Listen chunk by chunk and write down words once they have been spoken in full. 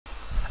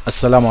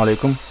Assalamu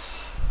alaikum.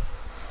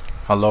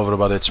 Hello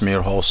everybody, it's me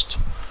your host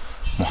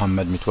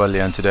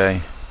Mtولي, and today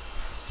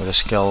with a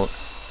skill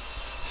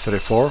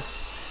 34,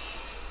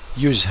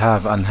 use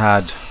have and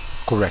had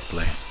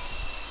correctly.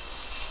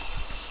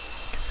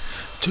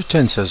 Two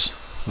tenses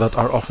that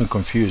are often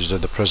confused are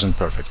the present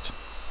perfect,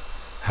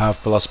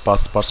 have plus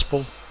past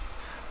participle,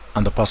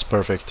 and the past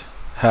perfect,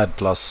 had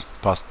plus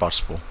past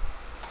participle.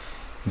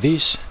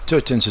 These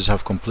two tenses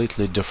have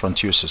completely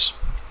different uses,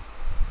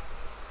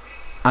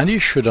 and you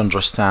should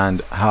understand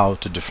how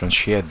to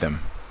differentiate them.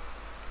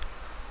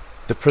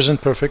 The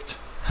present perfect,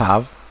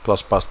 have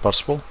plus past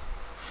participle,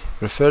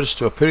 refers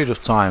to a period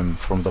of time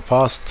from the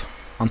past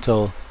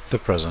until the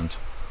present.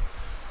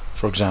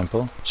 For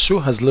example,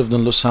 Sue has lived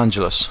in Los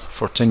Angeles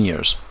for 10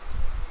 years.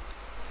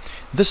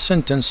 This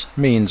sentence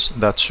means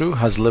that Sue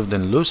has lived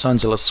in Los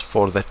Angeles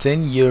for the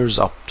 10 years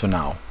up to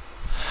now.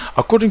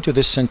 According to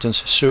this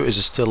sentence, Sue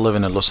is still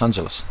living in Los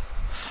Angeles.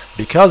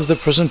 Because the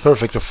present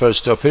perfect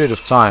refers to a period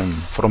of time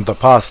from the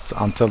past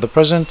until the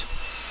present,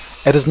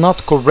 it is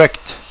not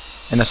correct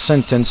in a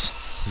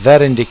sentence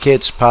that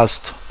indicates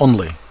past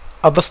only.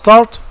 At the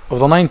start of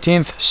the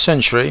 19th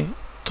century,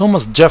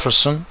 Thomas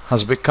Jefferson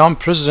has become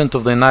President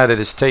of the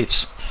United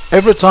States.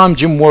 Every time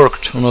Jim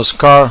worked on his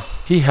car,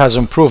 he has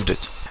improved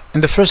it. In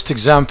the first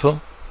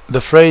example,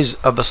 the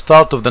phrase at the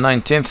start of the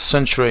 19th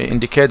century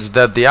indicates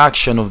that the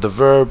action of the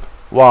verb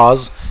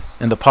was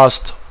in the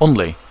past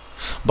only,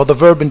 but the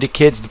verb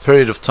indicates the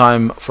period of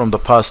time from the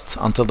past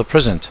until the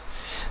present.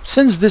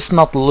 Since this is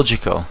not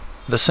logical,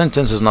 the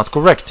sentence is not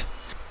correct.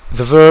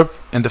 The verb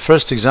in the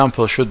first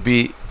example should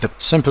be the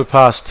simple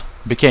past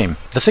became.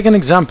 The second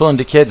example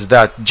indicates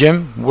that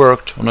Jim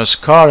worked on his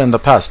car in the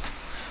past,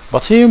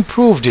 but he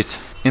improved it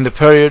in the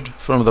period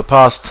from the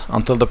past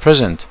until the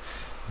present.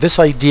 This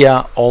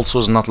idea also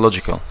is not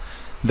logical.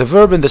 The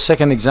verb in the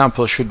second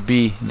example should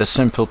be the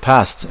simple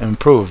past,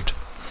 improved.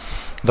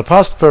 The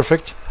past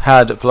perfect,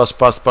 had plus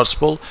past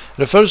participle,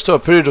 refers to a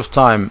period of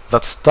time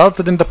that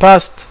started in the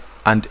past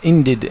and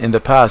ended in the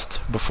past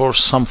before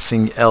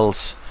something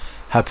else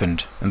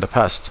happened in the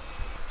past.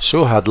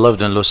 Sue had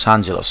lived in Los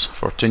Angeles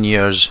for 10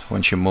 years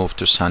when she moved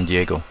to San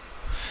Diego.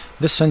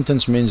 This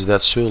sentence means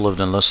that Sue lived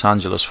in Los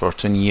Angeles for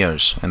 10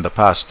 years in the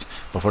past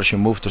before she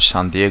moved to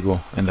San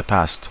Diego in the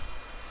past.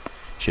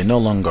 She no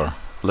longer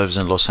lives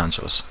in Los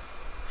Angeles.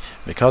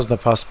 Because the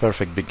past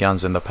perfect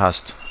begins in the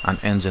past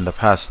and ends in the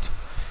past,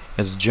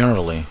 it's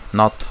generally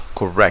not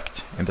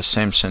correct in the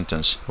same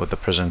sentence with the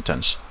present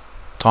tense.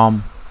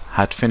 Tom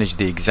had finished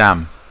the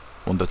exam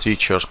when the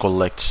teacher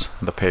collects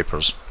the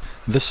papers.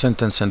 This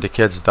sentence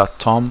indicates that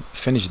Tom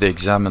finished the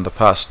exam in the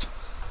past,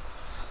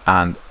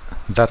 and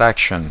that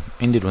action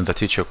ended when the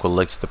teacher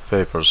collects the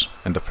papers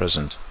in the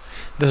present.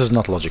 This is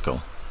not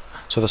logical,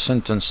 so the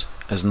sentence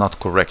is not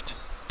correct.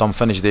 Tom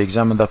finished the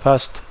exam in the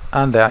past,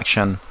 and the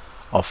action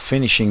of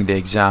finishing the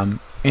exam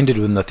ended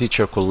when the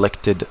teacher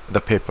collected the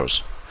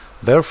papers.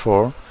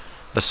 Therefore,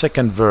 the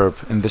second verb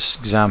in this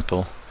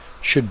example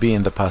should be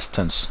in the past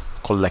tense,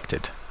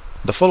 collected.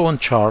 The following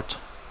chart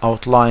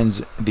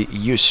outlines the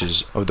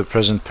uses of the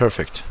present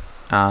perfect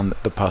and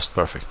the past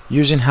perfect,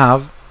 using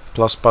have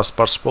plus past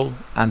participle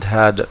and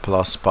had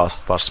plus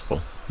past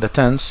participle. The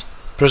tense,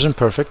 present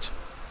perfect,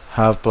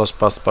 have plus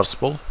past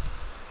participle,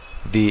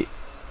 the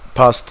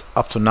past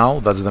up to now,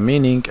 that's the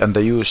meaning, and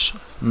the use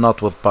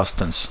not with past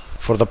tense.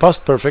 For the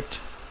past perfect,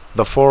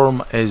 the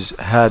form is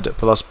had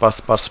plus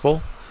past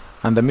participle,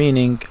 and the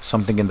meaning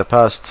something in the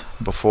past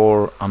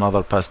before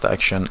another past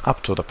action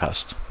up to the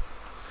past,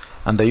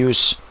 and the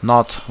use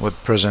not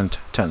with present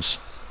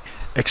tense,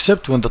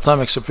 except when the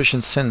time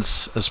expression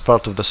since is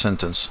part of the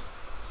sentence.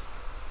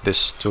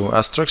 This two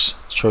asterisks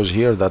shows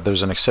here that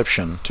there's an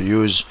exception to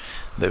use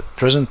the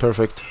present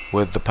perfect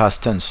with the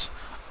past tense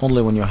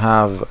only when you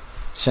have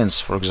since.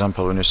 For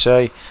example, when you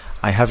say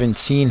I haven't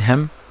seen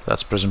him,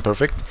 that's present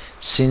perfect,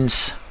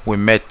 since we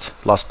met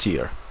last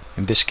year.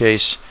 In this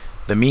case,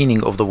 the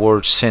meaning of the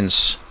word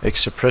since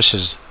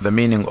expresses the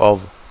meaning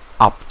of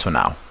up to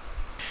now.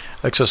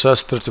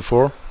 Exercise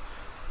 34.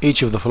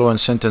 Each of the following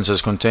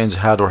sentences contains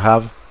had or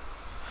have.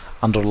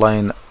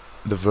 Underline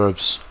the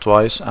verbs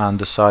twice and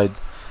decide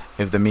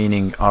if the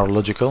meaning are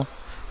logical.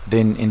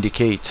 Then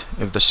indicate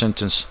if the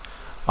sentence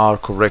are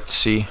correct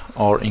C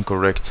or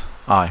incorrect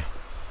I.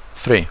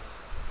 3.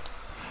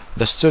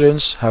 The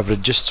students have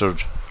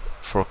registered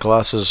for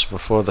classes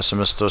before the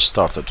semester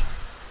started.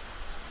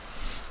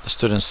 The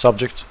student's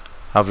subject,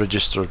 have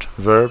registered,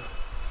 verb,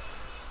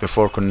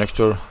 before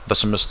connector, the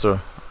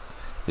semester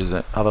is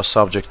the other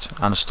subject,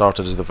 and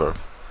started is the verb.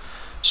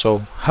 So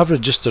have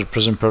registered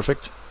present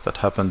perfect, that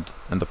happened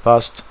in the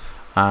past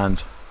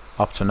and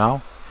up to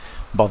now,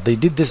 but they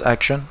did this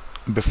action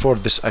before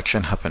this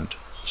action happened.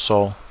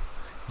 So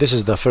this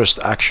is the first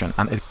action,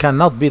 and it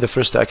cannot be the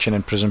first action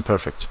in present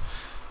perfect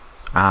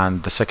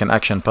and the second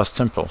action past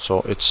simple,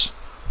 so it's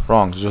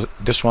wrong. So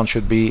this one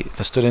should be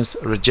the students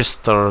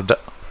registered.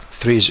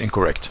 3 is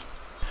incorrect.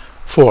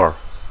 4.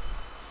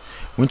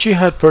 When she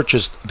had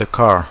purchased the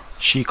car,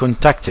 she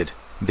contacted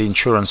the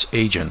insurance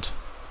agent.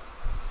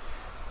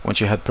 When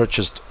she had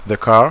purchased the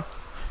car,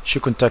 she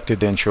contacted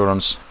the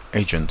insurance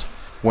agent.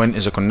 When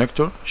is a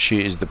connector,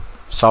 she is the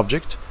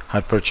subject,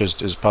 had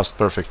purchased is past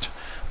perfect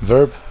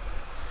verb,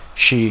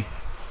 she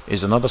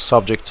is another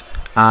subject,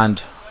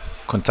 and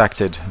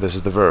contacted, this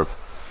is the verb.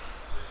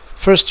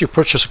 First you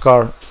purchase a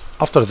car,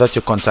 after that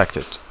you contact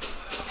it.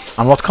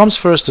 And what comes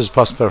first is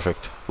past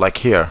perfect, like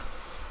here.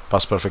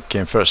 Past perfect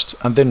came first,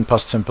 and then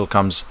past simple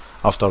comes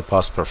after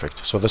past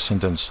perfect. So this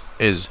sentence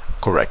is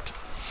correct.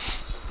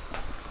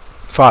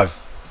 5.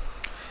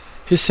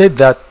 He said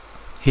that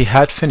he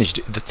had finished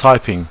the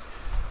typing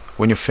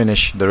when you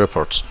finish the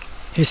reports.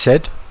 He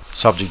said,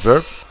 subject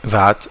verb,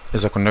 that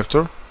is a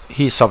connector,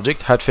 he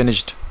subject, had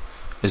finished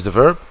is the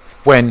verb,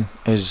 when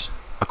is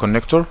a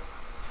connector,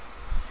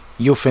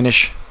 you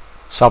finish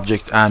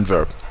subject and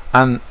verb.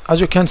 And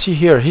as you can see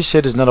here, he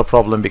said is not a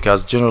problem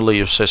because generally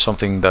you say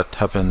something that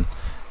happened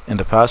in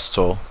the past,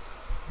 so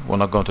we're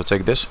not going to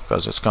take this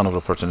because it's kind of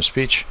reporting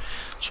speech.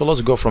 So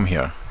let's go from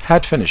here.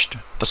 Had finished,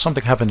 that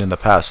something happened in the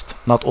past,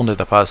 not only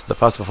the past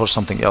before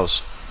something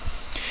else.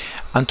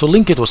 And to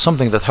link it with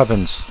something that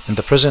happens in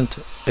the present,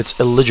 it's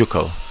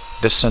illogical.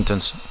 This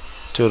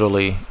sentence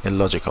totally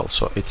illogical,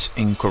 so it's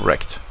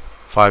incorrect.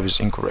 5 is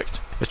incorrect.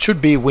 It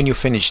should be when you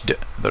finished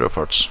the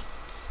reports,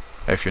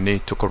 if you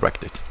need to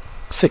correct it.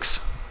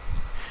 6.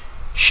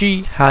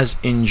 She has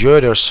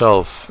enjoyed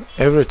herself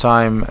every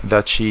time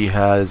that she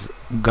has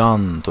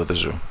gone to the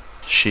zoo.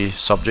 She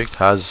subject,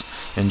 has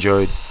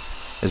enjoyed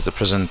is the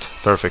present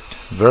perfect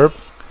verb.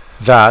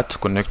 That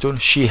connector,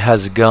 she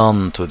has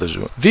gone to the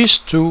zoo. These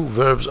two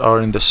verbs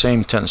are in the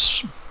same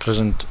tense,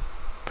 present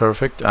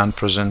perfect and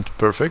present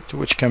perfect,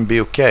 which can be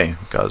okay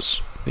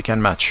because they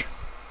can match.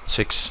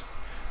 6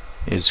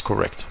 is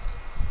correct.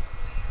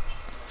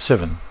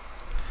 7.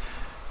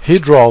 He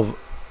drove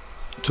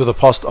to the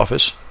post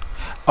office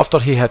after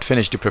he had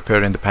finished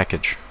preparing the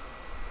package.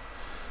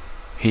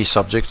 He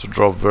subject,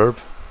 drove verb,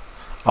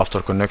 after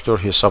connector,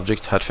 he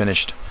subject, had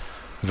finished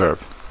verb.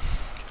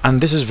 And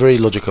this is very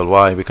logical.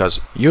 Why? Because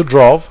you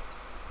drove,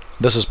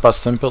 this is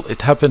past simple,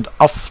 it happened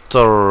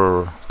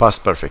after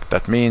past perfect.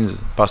 That means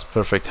past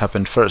perfect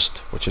happened first,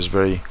 which is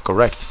very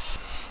correct.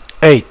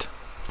 8.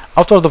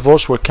 After the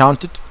votes were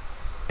counted,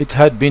 it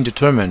had been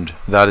determined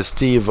that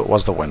Steve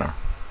was the winner.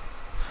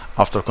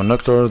 After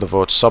connector, the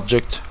vote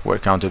subject were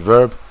counted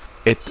verb,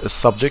 it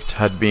subject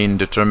had been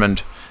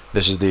determined,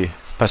 this is the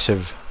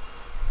passive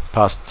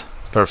past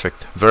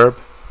perfect verb.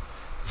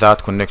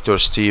 That connector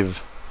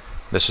Steve,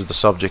 this is the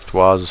subject,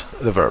 was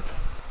the verb.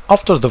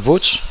 After the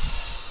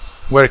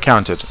votes were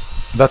counted,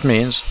 that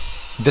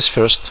means this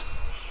first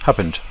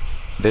happened,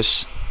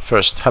 this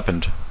first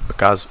happened,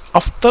 because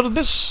after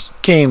this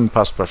came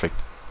past perfect.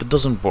 It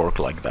doesn't work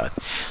like that.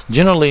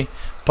 Generally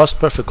past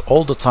perfect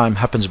all the time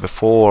happens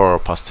before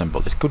past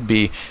simple. It could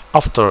be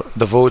after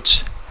the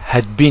votes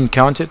had been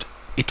counted,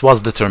 it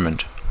was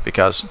determined,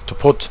 because to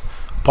put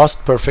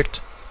past perfect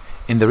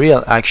in the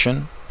real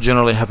action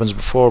generally happens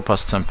before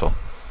past simple.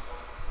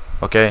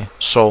 Okay,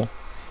 so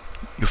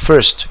you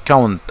first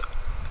count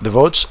the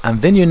votes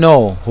and then you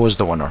know who is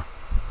the winner.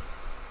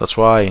 That's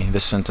why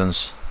this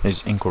sentence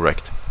is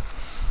incorrect.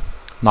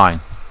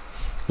 9.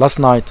 Last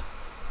night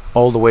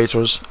all the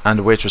waiters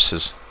and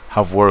waitresses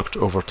have worked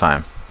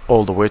overtime.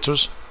 All the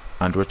waiters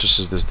and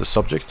waitresses, this is the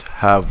subject,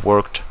 have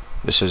worked,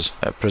 this is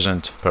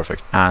present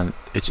perfect, and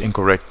it's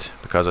incorrect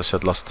because I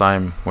said last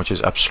time, which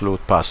is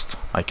absolute past.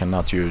 I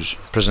cannot use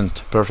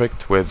present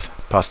perfect with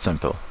past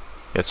simple.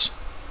 It's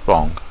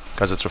wrong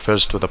because it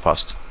refers to the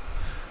past.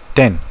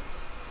 10.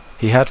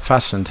 He had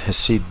fastened his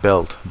seat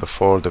belt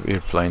before the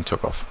airplane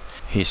took off.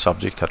 He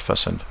subject, had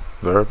fastened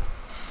verb.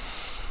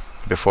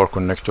 Before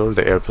connector,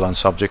 the airplane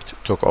subject,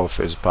 took off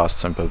is past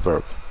simple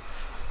verb.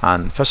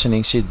 And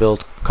fastening seat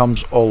belt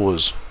comes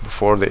always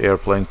before the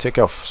airplane take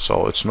off,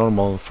 so it's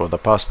normal for the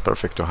past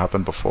perfect to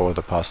happen before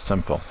the past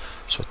simple.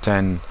 So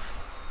 10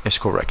 is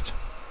correct.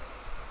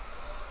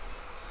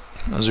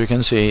 As you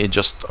can see, it's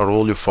just a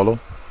rule you follow,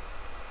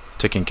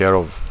 taking care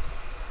of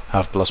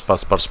have plus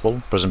past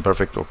participle, present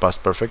perfect or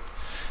past perfect,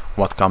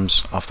 what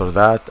comes after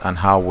that, and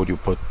how would you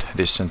put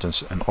this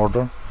sentence in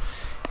order.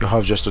 You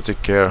have just to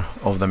take care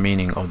of the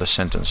meaning of the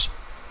sentence,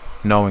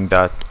 knowing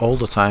that all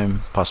the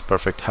time past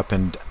perfect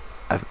happened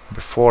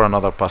before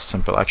another past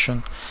simple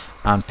action,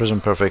 and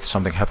present perfect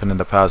something happened in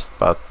the past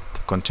but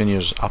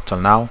continues up till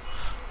now,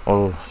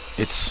 or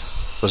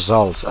its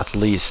results at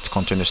least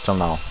continues till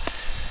now.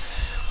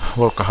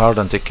 Work hard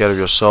and take care of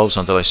yourselves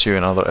until I see you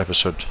in another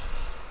episode.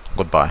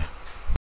 Goodbye.